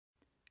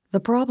The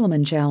problem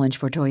and challenge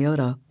for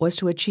Toyota was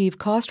to achieve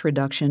cost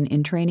reduction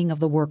in training of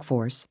the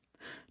workforce,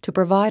 to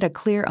provide a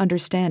clear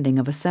understanding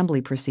of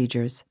assembly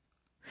procedures.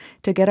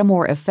 To get a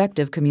more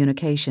effective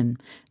communication,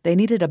 they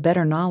needed a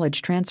better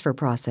knowledge transfer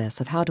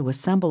process of how to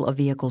assemble a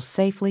vehicle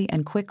safely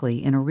and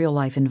quickly in a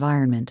real-life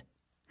environment.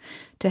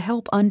 To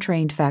help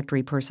untrained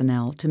factory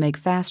personnel to make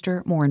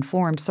faster, more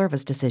informed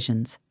service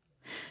decisions.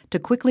 To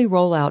quickly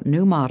roll out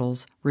new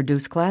models,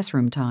 reduce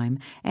classroom time,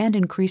 and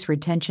increase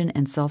retention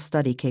and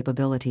self-study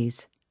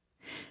capabilities.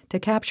 To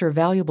capture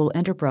valuable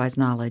enterprise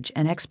knowledge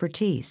and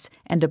expertise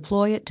and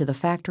deploy it to the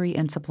factory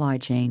and supply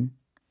chain.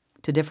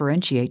 To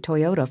differentiate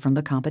Toyota from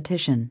the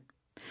competition.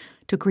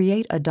 To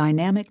create a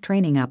dynamic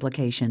training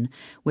application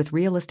with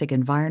realistic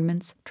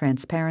environments,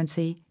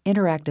 transparency,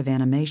 interactive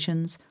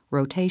animations,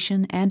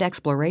 rotation, and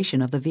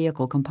exploration of the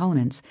vehicle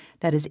components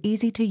that is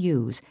easy to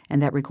use and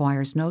that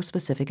requires no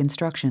specific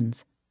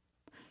instructions.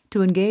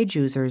 To engage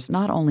users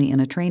not only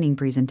in a training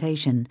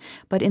presentation,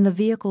 but in the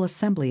vehicle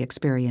assembly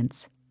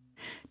experience.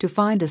 To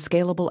find a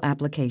scalable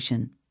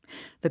application.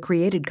 The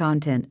created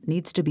content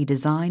needs to be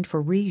designed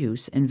for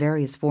reuse in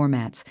various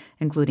formats,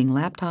 including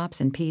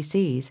laptops and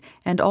PCs,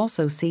 and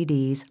also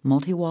CDs,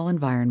 multi-wall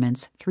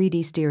environments,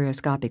 3D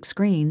stereoscopic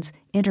screens,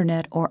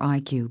 Internet, or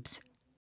iCubes.